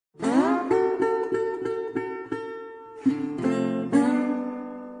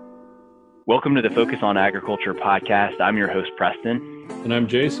Welcome to the Focus on Agriculture podcast. I'm your host, Preston. And I'm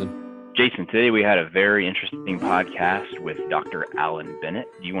Jason. Jason, today we had a very interesting podcast with Dr. Alan Bennett.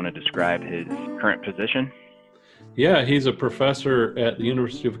 Do you want to describe his current position? Yeah, he's a professor at the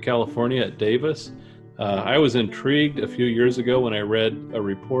University of California at Davis. I was intrigued a few years ago when I read a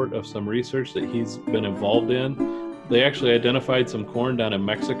report of some research that he's been involved in. They actually identified some corn down in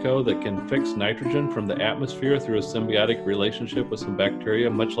Mexico that can fix nitrogen from the atmosphere through a symbiotic relationship with some bacteria,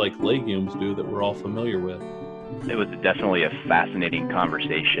 much like legumes do that we're all familiar with. It was definitely a fascinating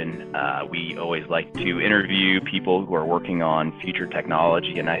conversation. We always like to interview people who are working on future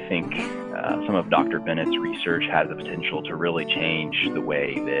technology, and I think some of Dr. Bennett's research has the potential to really change the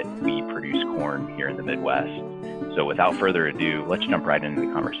way that we produce corn here in the Midwest. So without further ado, let's jump right into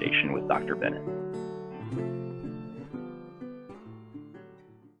the conversation with Dr. Bennett.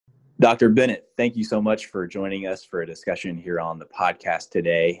 Dr. Bennett, thank you so much for joining us for a discussion here on the podcast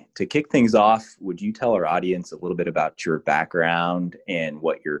today. To kick things off, would you tell our audience a little bit about your background and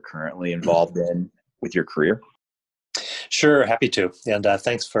what you're currently involved in with your career? Sure, happy to. And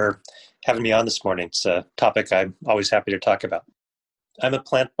thanks for having me on this morning. It's a topic I'm always happy to talk about. I'm a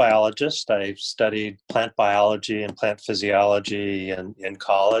plant biologist. I studied plant biology and plant physiology in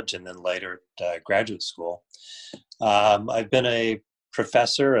college and then later at graduate school. I've been a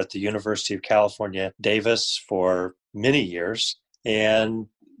professor at the University of California, Davis for many years. And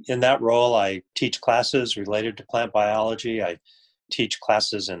in that role, I teach classes related to plant biology. I teach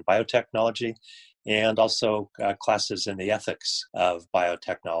classes in biotechnology and also classes in the ethics of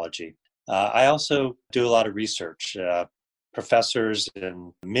biotechnology. I also do a lot of research. Professors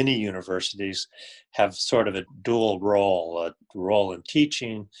in many universities have sort of a dual role, a role in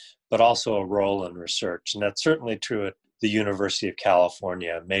teaching, but also a role in research. And that's certainly true at the University of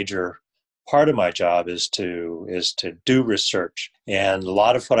California. A major part of my job is to do research. And a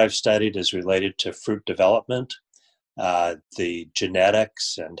lot of what I've studied is related to fruit development, the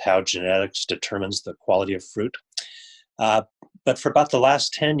genetics and how genetics determines the quality of fruit. But for about the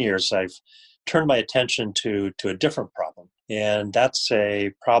last 10 years, I've turned my attention to a different problem. And that's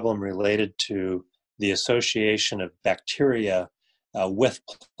a problem related to the association of bacteria with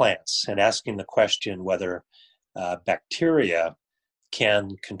plants, and asking the question whether bacteria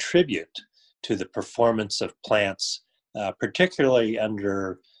can contribute to the performance of plants, particularly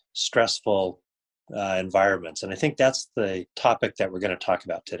under stressful environments. And I think that's the topic that we're going to talk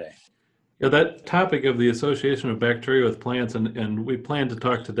about today. Yeah, that topic of the association of bacteria with plants, and we plan to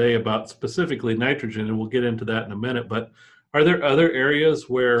talk today about specifically nitrogen, and we'll get into that in a minute. But are there other areas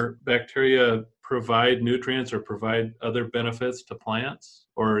where bacteria provide nutrients or provide other benefits to plants?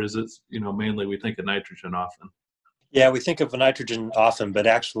 Or is it, mainly we think of nitrogen often? Yeah, we think of nitrogen often, but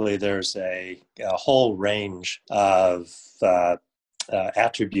actually there's a whole range of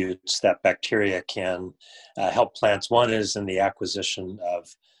attributes that bacteria can help plants. One is in the acquisition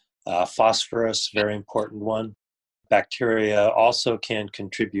of phosphorus, very important one. Bacteria also can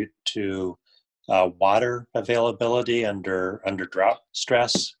contribute to water availability under drought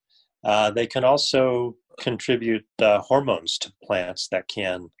stress. They can also contribute hormones to plants that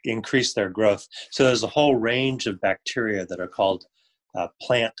can increase their growth. So there's a whole range of bacteria that are called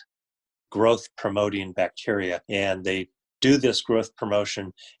plant growth promoting bacteria, and they do this growth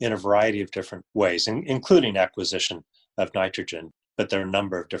promotion in a variety of different ways, including acquisition of nitrogen. But there are a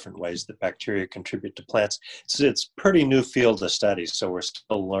number of different ways that bacteria contribute to plants. It's a pretty new field of study, so we're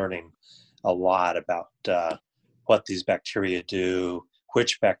still learning a lot about what these bacteria do,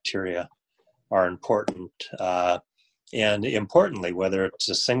 which bacteria are important, and importantly, whether it's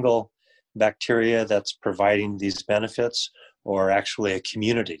a single bacteria that's providing these benefits or actually a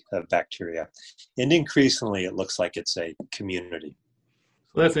community of bacteria. And increasingly, it looks like it's a community.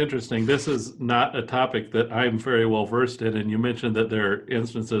 So that's interesting. This is not a topic that I'm very well versed in, and you mentioned that there are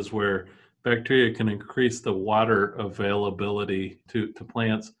instances where bacteria can increase the water availability to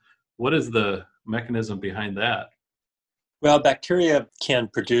plants. What is the mechanism behind that? Well, bacteria can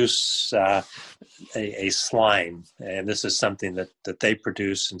produce a slime, and this is something that they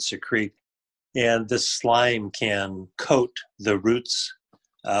produce and secrete. And this slime can coat the roots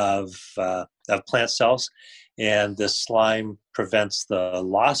of plant cells, and this slime prevents the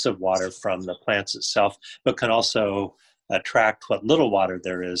loss of water from the plants itself, but can also attract what little water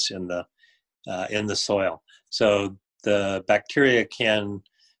there is in the soil. So the bacteria can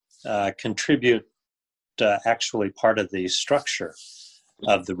contribute actually part of the structure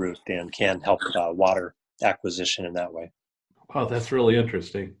of the root and can help water acquisition in that way. Wow, that's really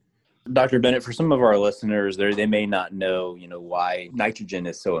interesting. Dr. Bennett, for some of our listeners, they may not know, why nitrogen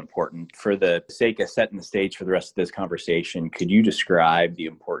is so important. For the sake of setting the stage for the rest of this conversation, could you describe the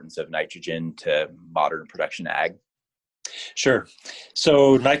importance of nitrogen to modern production ag? Sure.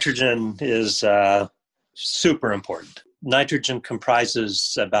 So nitrogen is super important. Nitrogen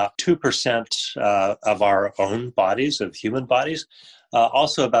comprises about 2% of our own bodies, of human bodies,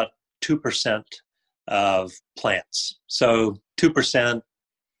 also about 2% of plants. So 2%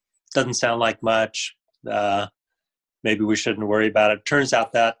 doesn't sound like much. Maybe we shouldn't worry about it. Turns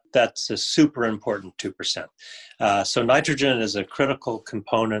out that that's a super important 2%. So nitrogen is a critical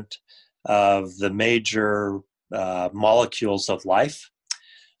component of the major molecules of life,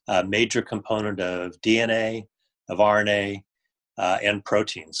 a major component of DNA, of RNA, and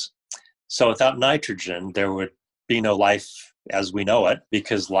proteins. So without nitrogen, there would be no life as we know it,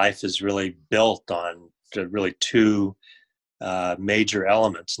 because life is really built on really two major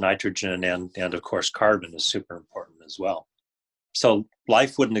elements, nitrogen and of course carbon is super important as well. So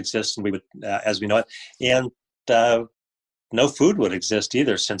life wouldn't exist, and we would, as we know it, and no food would exist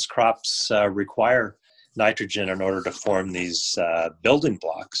either, since crops require nitrogen in order to form these building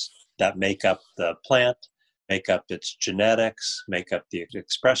blocks that make up the plant, make up its genetics, make up the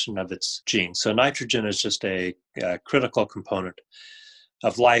expression of its genes. So nitrogen is just a critical component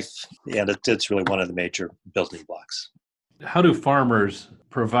of life, and it's really one of the major building blocks. How do farmers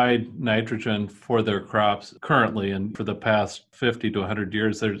provide nitrogen for their crops currently and for the past 50 to 100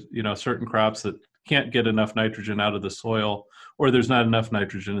 years? There's, certain crops that can't get enough nitrogen out of the soil, or there's not enough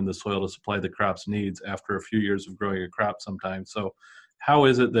nitrogen in the soil to supply the crop's needs after a few years of growing a crop sometimes. So how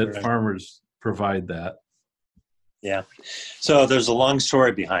is it that farmers provide that? Yeah. So there's a long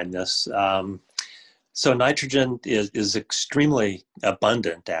story behind this. So nitrogen is extremely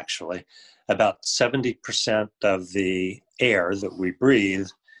abundant, actually. About 70% of the air that we breathe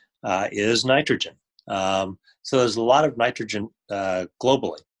is nitrogen. So there's a lot of nitrogen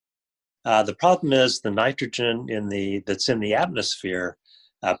globally. The problem is the nitrogen that's in the atmosphere,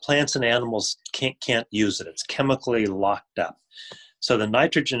 plants and animals can't use it. It's chemically locked up. So the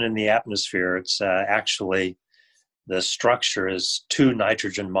nitrogen in the atmosphere, it's actually, the structure is two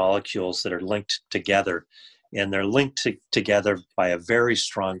nitrogen molecules that are linked together, and they're linked together by a very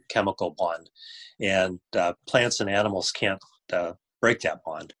strong chemical bond. And plants and animals can't break that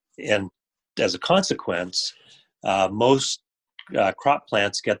bond. And as a consequence, most crop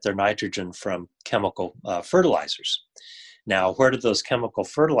plants get their nitrogen from chemical fertilizers. Now, where did those chemical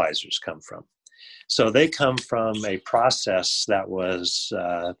fertilizers come from? So they come from a process that was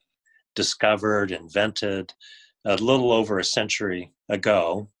discovered, invented a little over a century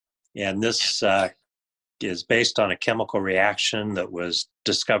ago. And this is based on a chemical reaction that was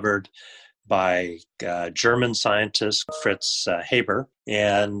discovered by German scientist Fritz Haber.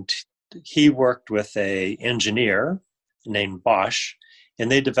 And he worked with an engineer named Bosch,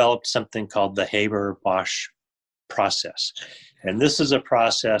 and they developed something called the Haber-Bosch process. And this is a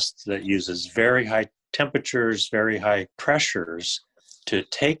process that uses very high temperatures, very high pressures to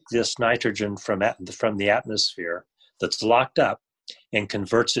take this nitrogen from the atmosphere that's locked up and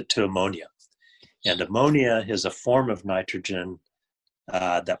converts it to ammonia. And ammonia is a form of nitrogen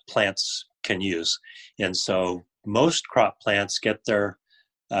that plants can use. And so most crop plants get their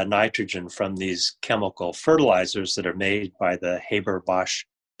nitrogen from these chemical fertilizers that are made by the Haber-Bosch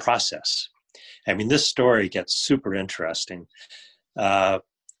process. I mean, this story gets super interesting.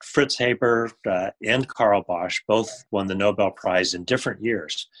 Fritz Haber and Carl Bosch both won the Nobel Prize in different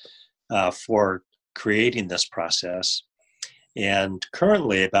years for creating this process. And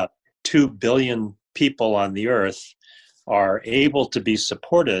currently about 2 billion people on the earth are able to be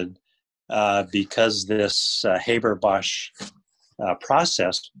supported because this Haber-Bosch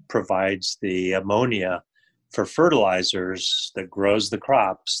process provides the ammonia for fertilizers that grows the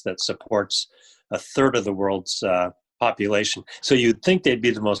crops that supports a third of the world's population. So you'd think they'd be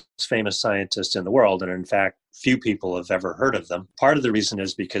the most famous scientists in the world, and in fact, few people have ever heard of them. Part of the reason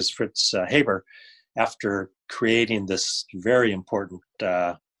is because Fritz Haber, after creating this very important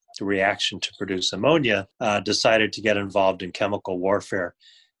reaction to produce ammonia, decided to get involved in chemical warfare,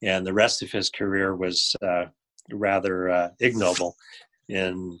 and the rest of his career was rather ignoble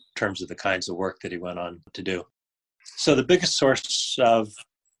in terms of the kinds of work that he went on to do. So the biggest source of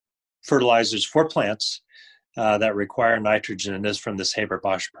fertilizers for plants that require nitrogen is from this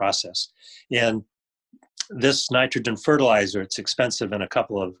Haber-Bosch process. And this nitrogen fertilizer, it's expensive in a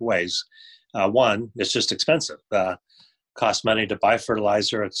couple of ways. One, it's just expensive. Costs money to buy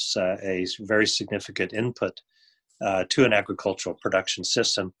fertilizer. It's a very significant input to an agricultural production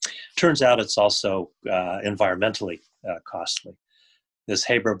system. Turns out it's also environmentally costly. This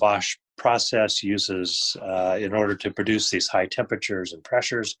Haber-Bosch process uses, in order to produce these high temperatures and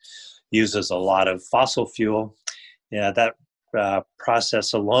pressures, uses a lot of fossil fuel. Yeah, that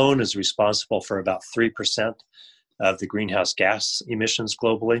process alone is responsible for about 3% of the greenhouse gas emissions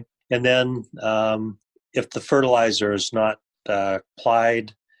globally. And then if the fertilizer is not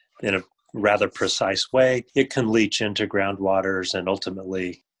applied in a rather precise way, it can leach into groundwaters and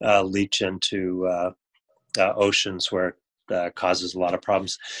ultimately leach into oceans where it causes a lot of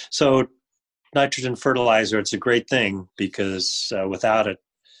problems. So nitrogen fertilizer, it's a great thing because without it,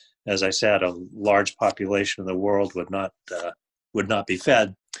 as I said, a large population of the world would not be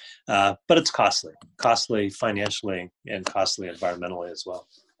fed. But it's costly financially and costly environmentally as well.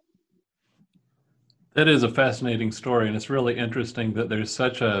 That is a fascinating story, and it's really interesting that there's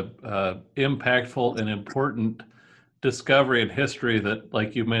such a impactful and important discovery in history that,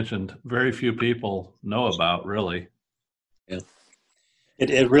 like you mentioned, very few people know about, really. Yeah.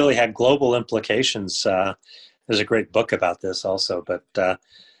 It really had global implications. There's a great book about this also, but at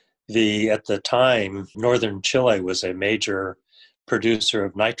the time, northern Chile was a major producer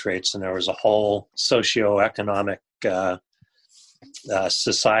of nitrates, and there was a whole socioeconomic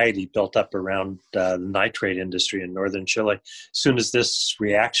society built up around the nitrate industry in northern Chile. As soon as this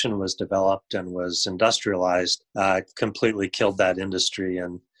reaction was developed and was industrialized, completely killed that industry,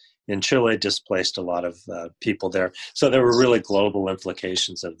 and in Chile displaced a lot of people there. So there were really global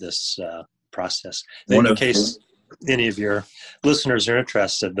implications of this process. In case any of your listeners are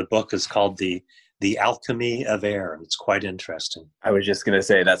interested, the book is called The Alchemy of Air. It's quite interesting. I was just going to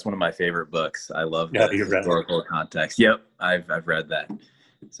say that's one of my favorite books. I love the historical context. Yep, I've read that.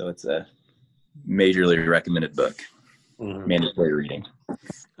 So it's a majorly recommended book. Mm-hmm. Mandatory reading.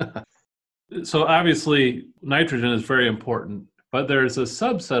 So obviously nitrogen is very important, but there's a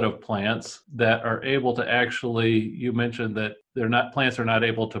subset of plants that are able to actually, you mentioned that plants are not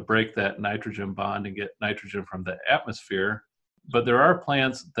able to break that nitrogen bond and get nitrogen from the atmosphere. But there are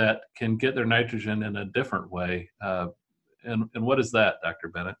plants that can get their nitrogen in a different way. And what is that, Dr.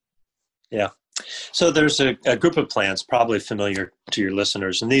 Bennett? Yeah. So there's a group of plants probably familiar to your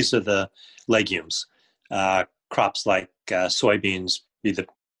listeners, and these are the legumes. Crops like soybeans be the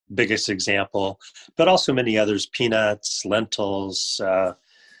biggest example, but also many others, peanuts, lentils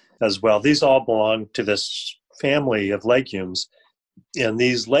as well. These all belong to this family of legumes, and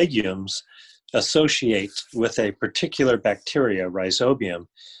these legumes associate with a particular bacteria, Rhizobium,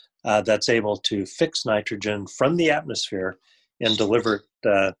 that's able to fix nitrogen from the atmosphere and deliver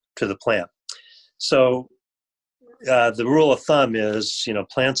it to the plant. So the rule of thumb is,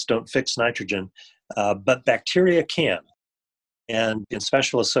 plants don't fix nitrogen, but bacteria can. And in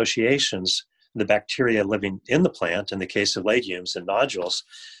special associations, the bacteria living in the plant, in the case of legumes and nodules,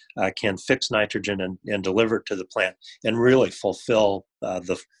 can fix nitrogen and deliver it to the plant and really fulfill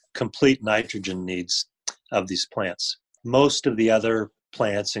the complete nitrogen needs of these plants. Most of the other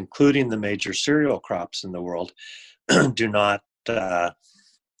plants, including the major cereal crops in the world, do not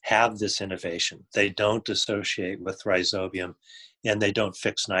have this innovation. They don't associate with Rhizobium, and they don't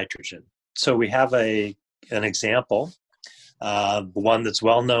fix nitrogen. So we have an example, one that's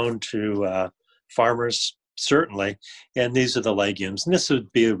well known to farmers, certainly, and these are the legumes. And this would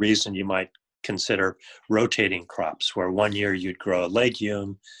be a reason you might consider rotating crops, where one year you'd grow a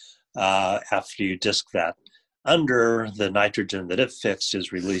legume. After you disc that under, the nitrogen that it fixed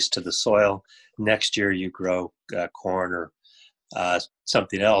is released to the soil. Next year you grow corn or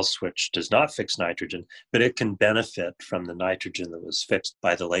something else which does not fix nitrogen, but it can benefit from the nitrogen that was fixed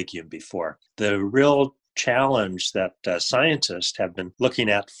by the legume before. The real challenge that scientists have been looking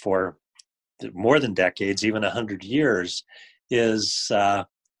at for more than decades, even 100 years, is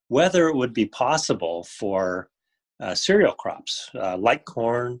whether it would be possible for cereal crops like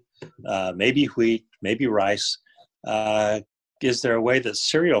corn, maybe wheat, maybe rice. Is there a way that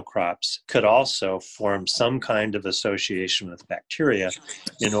cereal crops could also form some kind of association with bacteria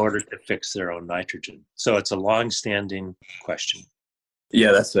in order to fix their own nitrogen? So it's a long-standing question.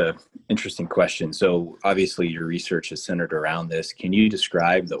 Yeah, that's an interesting question. So obviously your research is centered around this. Can you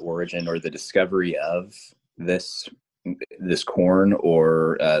describe the origin or the discovery of this corn,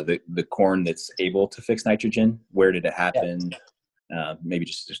 or the corn that's able to fix nitrogen? Where did it happen? Maybe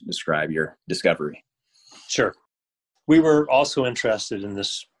just describe your discovery. Sure. We were also interested in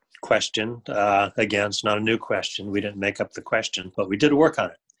this question. Again, it's not a new question. We didn't make up the question, but we did work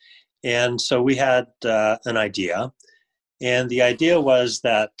on it. And so we had an idea. And the idea was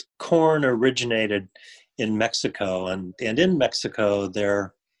that corn originated in Mexico. And in Mexico,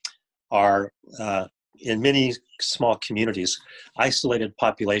 there are, in many small communities, isolated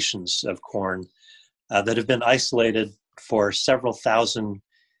populations of corn that have been isolated for several thousand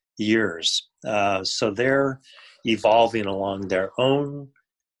years. So they're evolving along their own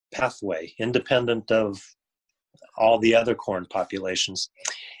pathway, independent of all the other corn populations.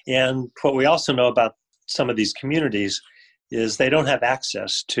 And what we also know about some of these communities is they don't have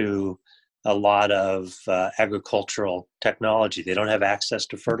access to a lot of agricultural technology. They don't have access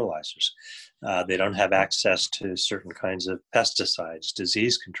to fertilizers. They don't have access to certain kinds of pesticides,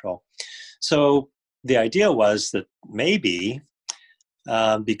 disease control. So the idea was that maybe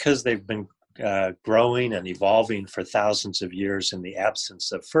because they've been growing and evolving for thousands of years in the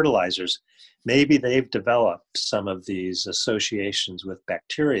absence of fertilizers, maybe they've developed some of these associations with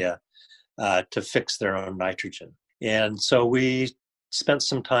bacteria to fix their own nitrogen. And so we spent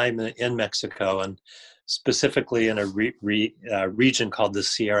some time in Mexico, and specifically in a region called the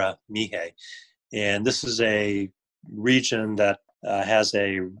Sierra Mije. And this is a region that has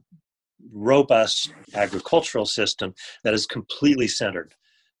a robust agricultural system that is completely centered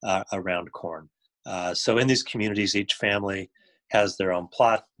around corn. So in these communities, each family has their own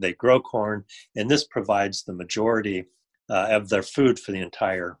plot, they grow corn, and this provides the majority of their food for the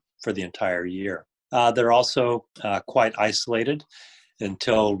entire year. They're also quite isolated.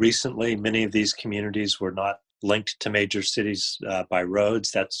 Until recently, many of these communities were not linked to major cities by roads.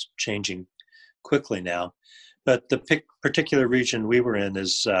 That's changing quickly now. But the particular region we were in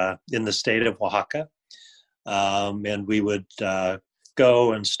is in the state of Oaxaca. And we would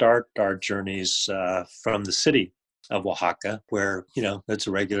go and start our journeys from the city of Oaxaca, where, it's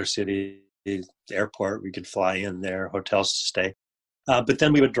a regular city, airport, we could fly in there, hotels to stay. But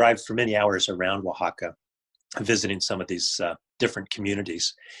then we would drive for many hours around Oaxaca, visiting some of these different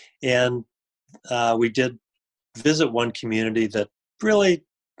communities. And we did visit one community that really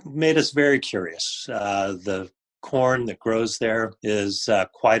made us very curious. The corn that grows there is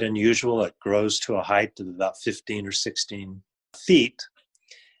quite unusual. It grows to a height of about 15 or 16 feet,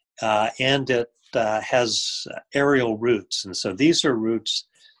 and it has aerial roots. And so these are roots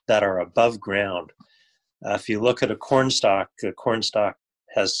that are above ground. If you look at a corn stalk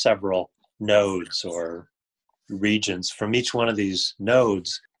has several nodes or regions. From each one of these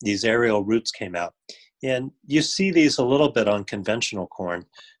nodes, these aerial roots came out. And you see these a little bit on conventional corn,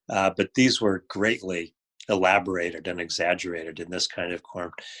 but these were greatly elaborated and exaggerated in this kind of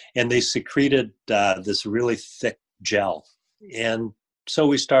corn. And they secreted this really thick gel. And so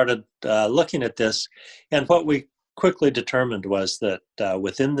we started looking at this, and what we quickly determined was that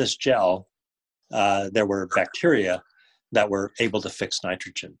within this gel, there were bacteria that were able to fix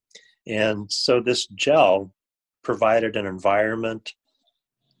nitrogen. And so this gel provided an environment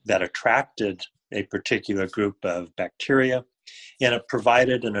that attracted a particular group of bacteria, and it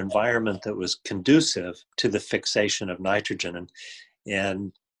provided an environment that was conducive to the fixation of nitrogen.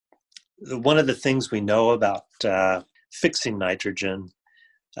 And one of the things we know about fixing nitrogen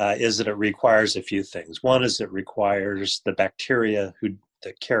is that it requires a few things. One is it requires the bacteria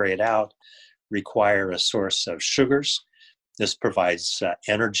that carry it out require a source of sugars. This provides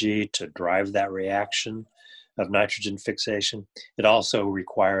energy to drive that reaction of nitrogen fixation. It also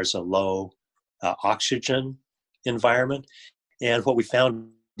requires a low oxygen environment. And what we found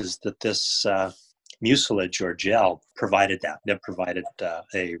is that this mucilage or gel provided that. It provided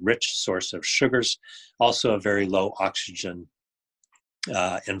a rich source of sugars, also a very low oxygen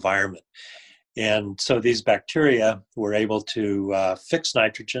environment. And so these bacteria were able to fix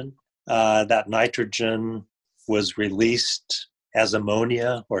nitrogen. That nitrogen was released as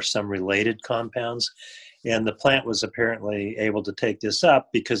ammonia or some related compounds. And the plant was apparently able to take this up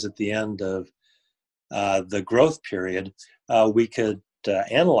because at the end of the growth period, we could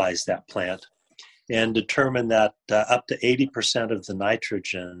analyze that plant and determine that up to 80% of the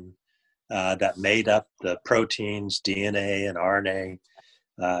nitrogen that made up the proteins, DNA, and RNA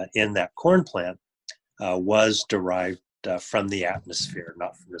in that corn plant was derived from the atmosphere,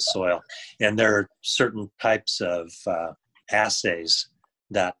 not from the soil. And there are certain types of assays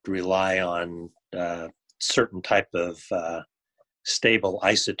that rely on certain type of stable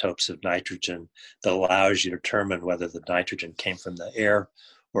isotopes of nitrogen that allows you to determine whether the nitrogen came from the air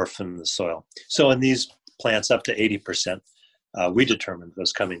or from the soil. So in these plants, up to 80%, we determined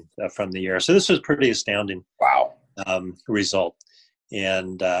was coming from the air. So this was a pretty astounding result.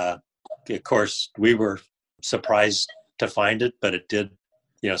 And of course, we were surprised to find it, but it did,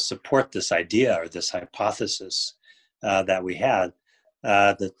 support this idea or this hypothesis that we had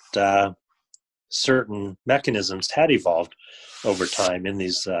that certain mechanisms had evolved over time in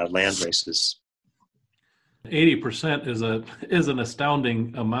these land races. 80% is an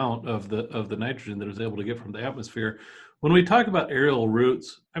astounding amount of the nitrogen that is able to get from the atmosphere. When we talk about aerial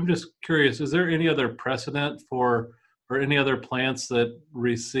roots, I'm just curious, is there any other precedent for or any other plants that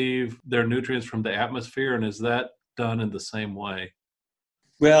receive their nutrients from the atmosphere, and is that done in the same way?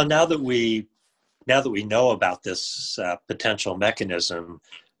 Well, now that we know about this potential mechanism,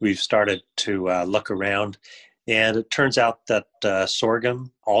 we've started to look around, and it turns out that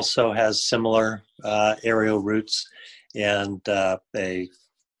sorghum also has similar aerial roots. And a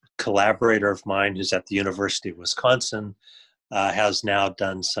collaborator of mine who's at the University of Wisconsin has now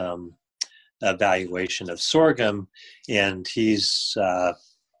done some evaluation of sorghum, and he's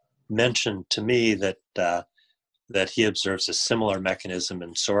mentioned to me that he observes a similar mechanism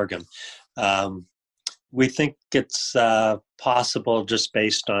in sorghum. We think it's possible, just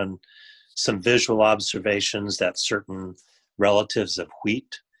based on some visual observations, that certain relatives of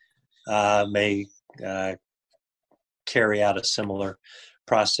wheat may carry out a similar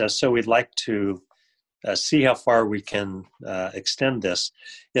process. So we'd like to see how far we can extend this.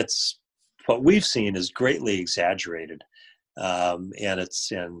 It's what we've seen is greatly exaggerated, and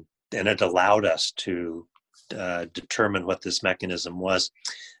it allowed us to determine what this mechanism was.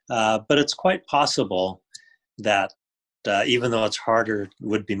 But it's quite possible that even though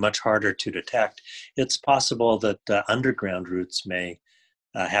would be much harder to detect, it's possible that underground roots may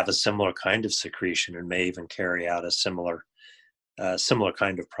have a similar kind of secretion and may even carry out a similar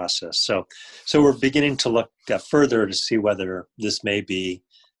kind of process. So we're beginning to look further to see whether this may be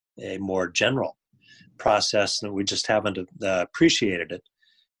a more general process, that we just haven't appreciated it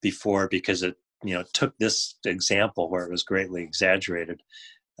before, because it took this example where it was greatly exaggerated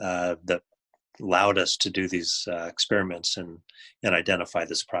that allowed us to do these experiments and identify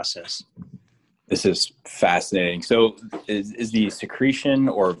this process. This is fascinating. So is the secretion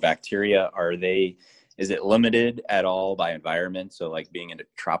or bacteria, is it limited at all by environment? So like being in a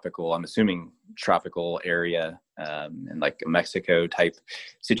tropical, I'm assuming tropical area, and like a Mexico type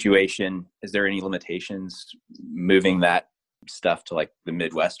situation, is there any limitations moving that stuff to like the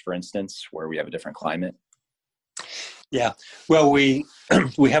Midwest, for instance, where we have a different climate? Yeah, well, we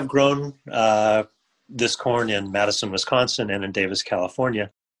have grown this corn in Madison, Wisconsin, and in Davis,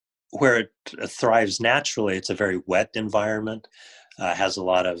 California, where it thrives naturally. It's a very wet environment, has a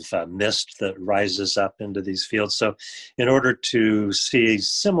lot of mist that rises up into these fields. So in order to see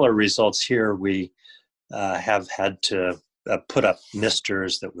similar results here, we have had to put up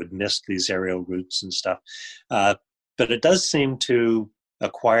misters that would mist these aerial roots and stuff. But it does seem to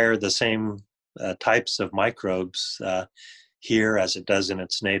acquire the same types of microbes here as it does in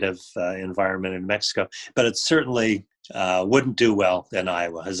its native environment in Mexico. But it certainly wouldn't do well in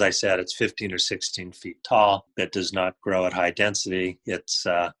Iowa. As I said, it's 15 or 16 feet tall. It does not grow at high density. It's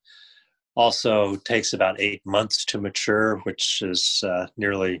also takes about 8 months to mature, which is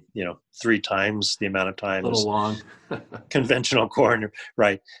nearly 3 times the amount of time. A little long. Conventional corn,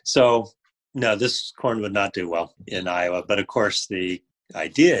 right? So no, this corn would not do well in Iowa. But of course, the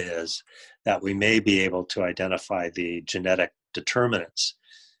idea is that we may be able to identify the genetic determinants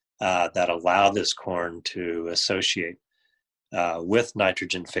that allow this corn to associate with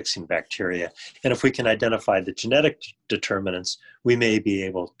nitrogen-fixing bacteria. And if we can identify the genetic determinants, we may be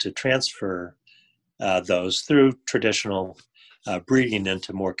able to transfer those through traditional breeding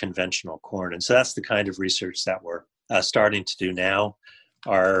into more conventional corn. And so that's the kind of research that we're starting to do now.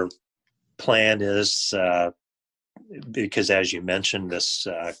 Our plan is, because as you mentioned, this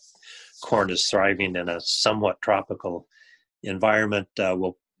corn is thriving in a somewhat tropical environment,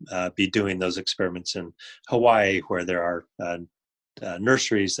 we'll be doing those experiments in Hawaii, where there are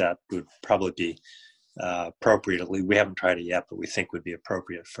nurseries that would probably be appropriately, we haven't tried it yet, but we think would be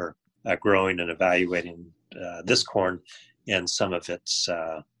appropriate for growing and evaluating this corn and some of its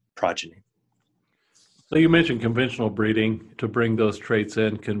progeny. So you mentioned conventional breeding to bring those traits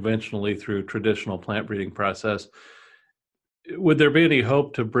in conventionally through traditional plant breeding process. Would there be any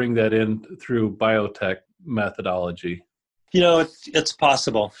hope to bring that in through biotech methodology? It's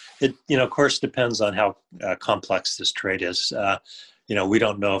possible. It, of course, depends on how complex this trait is. We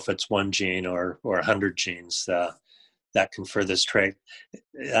don't know if it's one gene or 100 genes that confer this trait.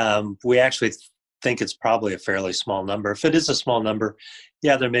 We actually think it's probably a fairly small number. If it is a small number,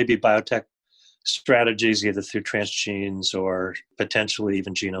 yeah, there may be biotech strategies, either through transgenes or potentially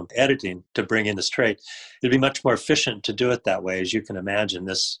even genome editing, to bring in this trait. It'd be much more efficient to do it that way. As you can imagine,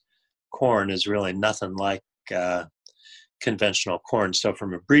 this corn is really nothing like conventional corn. So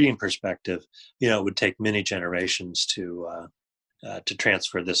from a breeding perspective, it would take many generations to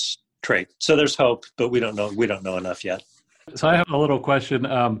transfer this trait. So there's hope, but we don't know enough yet. So I have a little question.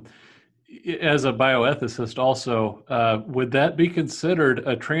 As a bioethicist also, would that be considered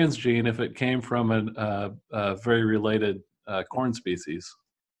a transgene if it came from a very related corn species?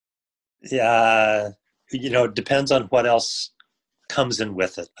 Yeah, it depends on what else comes in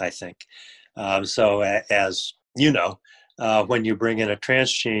with it, I think. So as you know, when you bring in a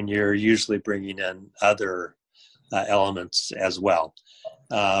transgene, you're usually bringing in other elements as well.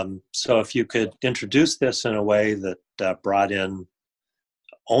 So if you could introduce this in a way that brought in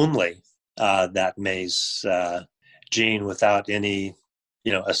only that maize gene without any,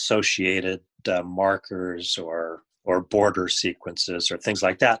 associated markers or border sequences or things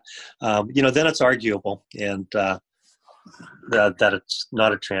like that, then it's arguable and that it's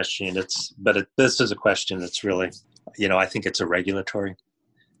not a transgene. This is a question that's really, I think it's a regulatory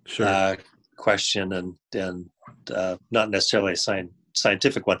question and not necessarily a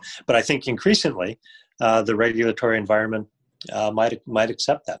scientific one. But I think increasingly the regulatory environment might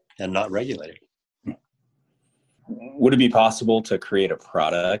accept that and not regulate it. Would it be possible to create a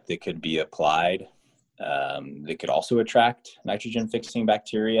product that could be applied that could also attract nitrogen fixing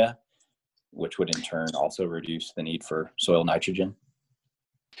bacteria, which would in turn also reduce the need for soil nitrogen?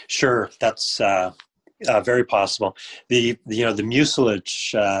 Sure, that's very possible. The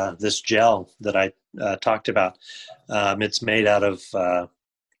mucilage, this gel that I talked about, it's made out of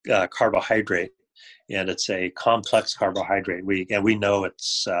carbohydrate, and it's a complex carbohydrate. We know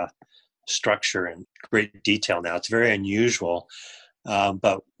its structure in great detail now. It's very unusual,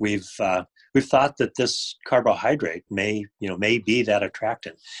 but we've thought that this carbohydrate may be that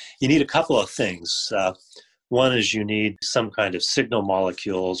attractant. You need a couple of things. One is you need some kind of signal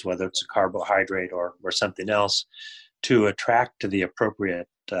molecules, whether it's a carbohydrate or something else, to attract to the appropriate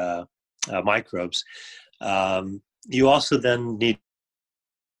microbes. You also then need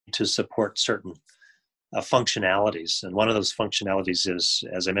to support certain functionalities. And one of those functionalities is,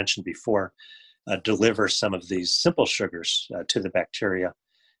 as I mentioned before, deliver some of these simple sugars to the bacteria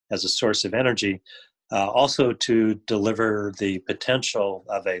as a source of energy. Also to deliver the potential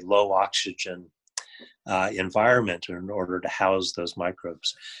of a low oxygen environment in order to house those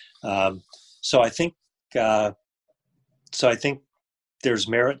microbes. So I think there's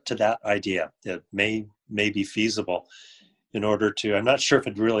merit to that idea. It may be feasible in order to, I'm not sure if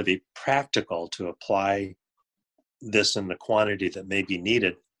it'd really be practical to apply this in the quantity that may be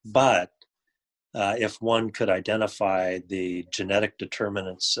needed, but if one could identify the genetic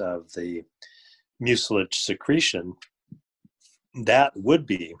determinants of the mucilage secretion, that would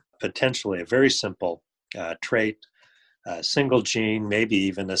be potentially a very simple trait, a single gene, maybe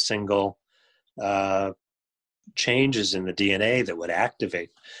even a single changes in the DNA that would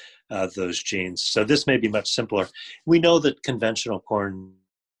activate those genes. So this may be much simpler. We know that conventional corn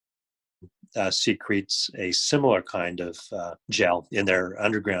secretes a similar kind of gel in their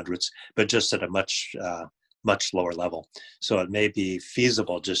underground roots, but just at a much lower level. So it may be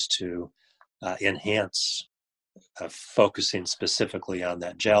feasible just to enhance focusing specifically on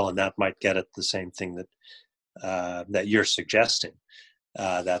that gel, and that might get at the same thing that you're suggesting,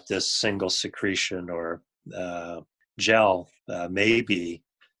 that this single secretion or gel may be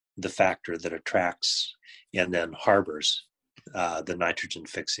the factor that attracts and then harbors the nitrogen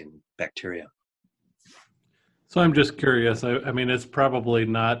fixing bacteria. So I'm just curious. I mean, it's probably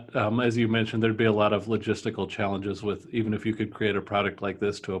not, as you mentioned, there'd be a lot of logistical challenges with even if you could create a product like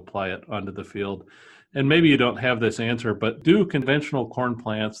this to apply it onto the field. And maybe you don't have this answer, but do conventional corn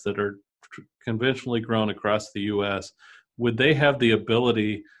plants that are conventionally grown across the U.S., would they have the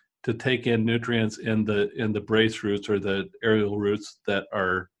ability to take in nutrients in the brace roots or the aerial roots that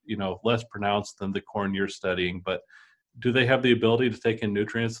are, less pronounced than the corn you're studying, but do they have the ability to take in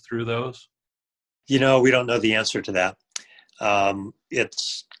nutrients through those? We don't know the answer to that.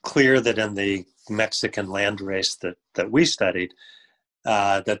 It's clear that in the Mexican landrace that we studied,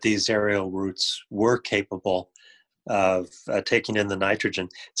 that these aerial roots were capable of taking in the nitrogen.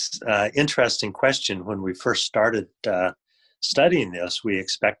 It's an interesting question. When we first started studying this, we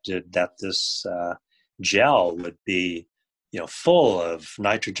expected that this gel would be, full of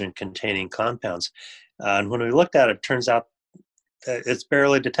nitrogen-containing compounds. And when we looked at it, it turns out it's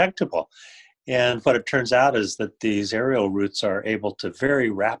barely detectable. And what it turns out is that these aerial roots are able to very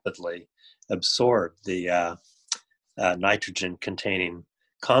rapidly absorb the nitrogen-containing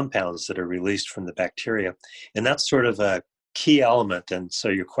compounds that are released from the bacteria. And that's sort of a key element. And so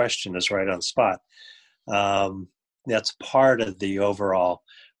your question is right on spot. That's part of the overall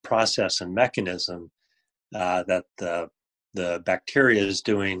process and mechanism that the bacteria is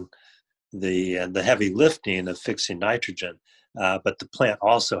doing the heavy lifting of fixing nitrogen. But the plant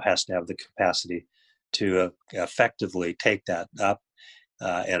also has to have the capacity to effectively take that up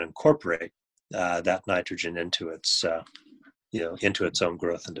and incorporate that nitrogen into its own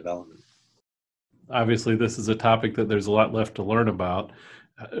growth and development. Obviously, this is a topic that there's a lot left to learn about.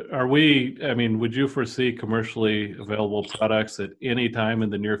 Would you foresee commercially available products at any time in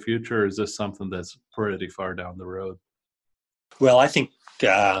the near future, or is this something that's pretty far down the road? Well, I think,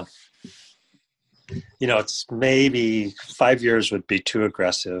 it's maybe 5 years would be too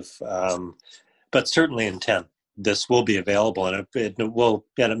aggressive, but certainly in 10. This will be available, and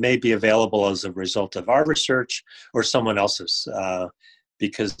it may be available as a result of our research or someone else's,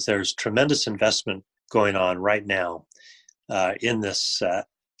 because there's tremendous investment going on right now in this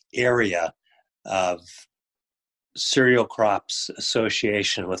area of cereal crops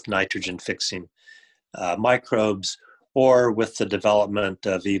association with nitrogen fixing microbes, or with the development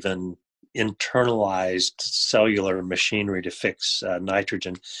of even internalized cellular machinery to fix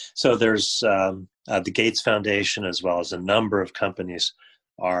nitrogen. So there's the Gates Foundation, as well as a number of companies,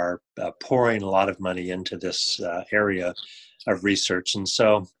 are pouring a lot of money into this area of research. And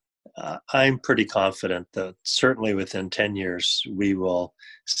so I'm pretty confident that certainly within 10 years, we will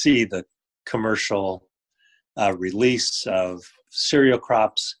see the commercial release of cereal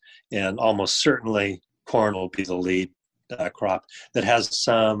crops, and almost certainly corn will be the lead crop that has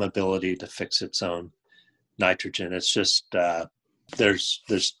some ability to fix its own nitrogen. It's just there's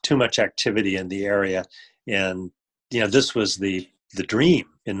too much activity in the area, and this was the dream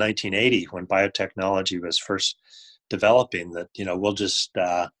in 1980 when biotechnology was first developing, that we'll just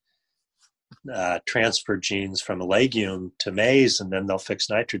transfer genes from a legume to maize and then they'll fix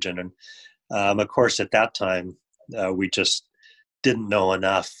nitrogen. And of course, at that time, we just didn't know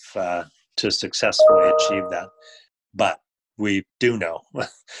enough to successfully achieve that. But we do know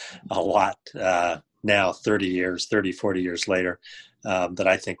a lot now, 40 years later, that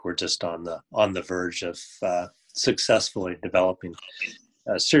I think we're just on the verge of successfully developing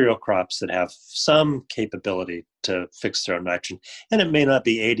cereal crops that have some capability to fix their own nitrogen. And it may not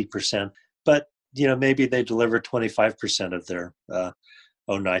be 80%, but maybe they deliver 25% of their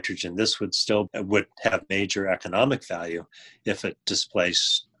own nitrogen. This would have major economic value if it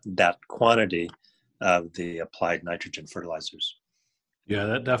displaced that quantity of the applied nitrogen fertilizers. Yeah,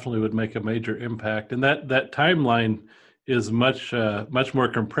 that definitely would make a major impact. And that timeline is much more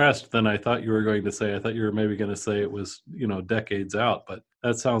compressed than I thought you were going to say. I thought you were maybe going to say it was, decades out, but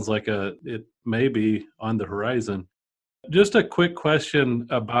that sounds like it may be on the horizon. Just a quick question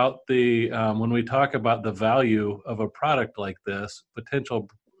about when we talk about the value of a product like this, potential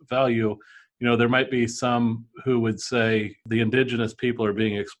value, there might be some who would say the indigenous people are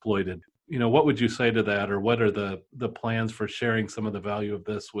being exploited. What would you say to that, or what are the plans for sharing some of the value of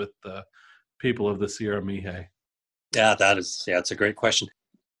this with the people of the Sierra Mixe? Yeah, it's a great question.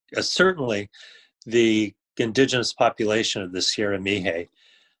 Certainly, the indigenous population of the Sierra Mixe,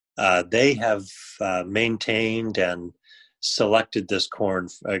 they have maintained and selected this corn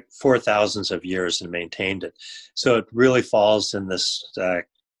for thousands of years and maintained it. So it really falls in this,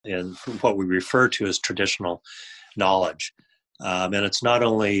 in what we refer to as traditional knowledge. And it's not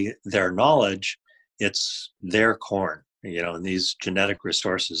only their knowledge, it's their corn, and these genetic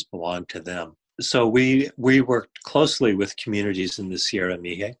resources belong to them. So we worked closely with communities in the Sierra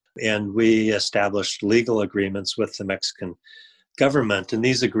Mixe, and we established legal agreements with the Mexican government. And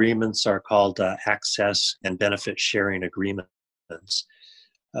these agreements are called access and benefit sharing agreements.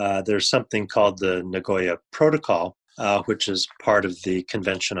 There's something called the Nagoya Protocol, which is part of the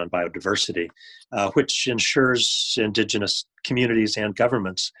Convention on Biodiversity, which ensures indigenous communities and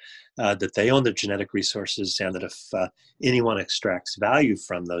governments that they own the genetic resources, and that if anyone extracts value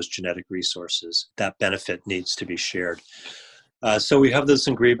from those genetic resources, that benefit needs to be shared. So we have those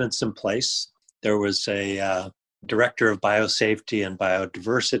agreements in place. There was a director of biosafety and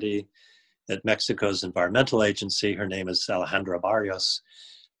biodiversity at Mexico's environmental agency. Her name is Alejandra Barrios.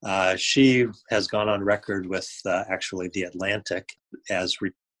 She has gone on record with actually The Atlantic as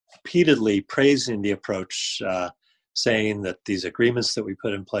repeatedly praising the approach, saying that these agreements that we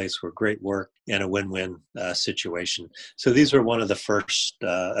put in place were great work and a win-win situation. So these were one of the first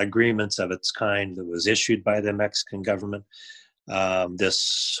agreements of its kind that was issued by the Mexican government.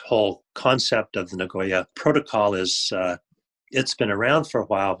 This whole concept of the Nagoya Protocol it's been around for a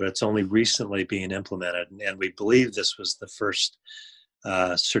while, but it's only recently being implemented. And we believe this was the first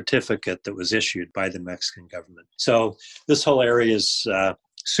certificate that was issued by the Mexican government. So this whole area is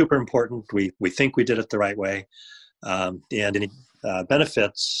super important. We think we did it the right way. And any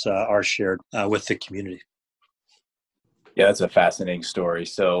benefits are shared with the community. Yeah, that's a fascinating story.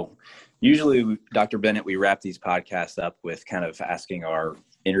 So usually, Dr. Bennett, we wrap these podcasts up with kind of asking our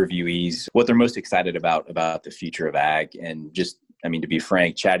interviewees what they're most excited about the future of ag. And just, to be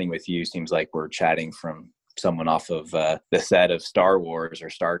frank, chatting with you seems like we're chatting from someone off of the set of Star Wars or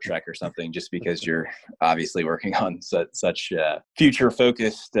Star Trek or something, just because you're obviously working on such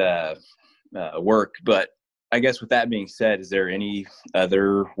future-focused work. But I guess with that being said, is there any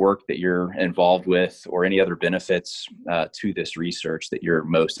other work that you're involved with or any other benefits to this research that you're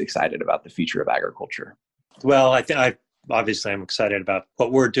most excited about the future of agriculture? Well, obviously I'm excited about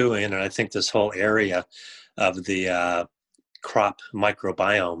what we're doing, and I think this whole area of the crop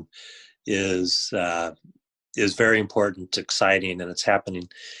microbiome is very important, exciting, and it's happening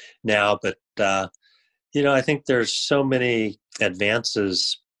now. But I think there's so many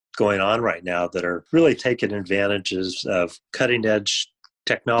advances going on right now that are really taking advantages of cutting edge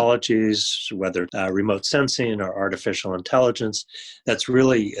technologies, whether remote sensing or artificial intelligence, that's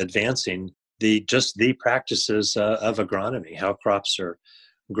really advancing the practices of agronomy, how crops are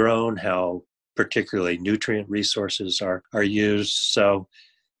grown, how particularly nutrient resources are used. So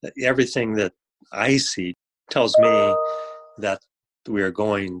everything that I see tells me that we are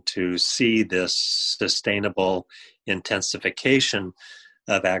going to see this sustainable intensification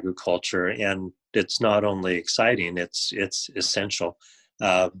of agriculture, and it's not only exciting, it's essential.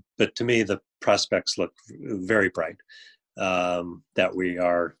 But to me, the prospects look very bright, that we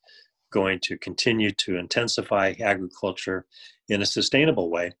are going to continue to intensify agriculture in a sustainable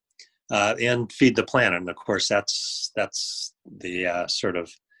way, and feed the planet. And of course, that's the sort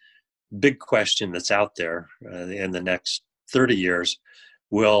of big question that's out there in the next 30 years.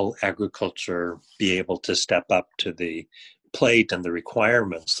 Will agriculture be able to step up to the plate and the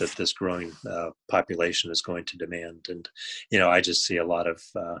requirements that this growing population is going to demand? And I just see a lot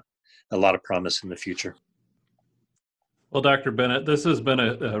of promise in the future. Well, Dr. Bennett, this has been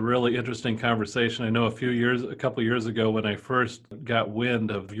a really interesting conversation. I know a couple years ago when I first got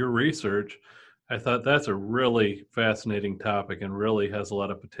wind of your research, I thought that's a really fascinating topic and really has a lot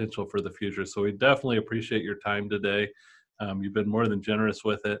of potential for the future. So we definitely appreciate your time today. You've been more than generous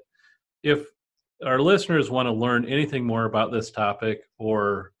with it. If our listeners want to learn anything more about this topic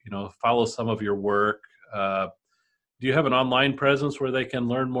or, follow some of your work, do you have an online presence where they can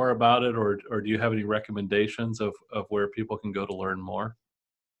learn more about it, or do you have any recommendations of where people can go to learn more?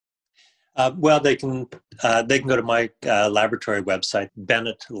 Well, they can go to my laboratory website,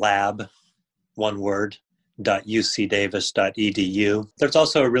 BennettLab, one word, .ucdavis.edu. There's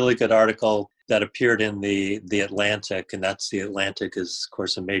also a really good article that appeared in the Atlantic, and The Atlantic is, of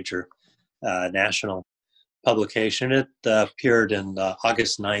course, a major national publication. It appeared in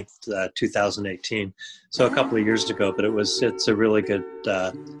August 9th, 2018, so a couple of years ago, but it's a really good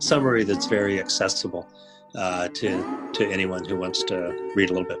summary that's very accessible to anyone who wants to read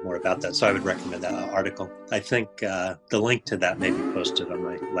a little bit more about that. So I would recommend that article. I think the link to that may be posted on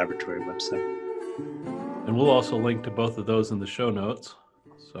my laboratory website. And we'll also link to both of those in the show notes.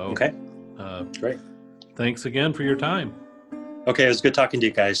 So, okay. Great. Thanks again for your time. Okay, it was good talking to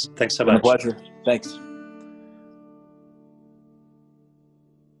you guys. Thanks so much. My pleasure. Thanks.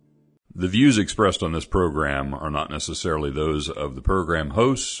 The views expressed on this program are not necessarily those of the program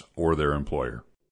hosts or their employer.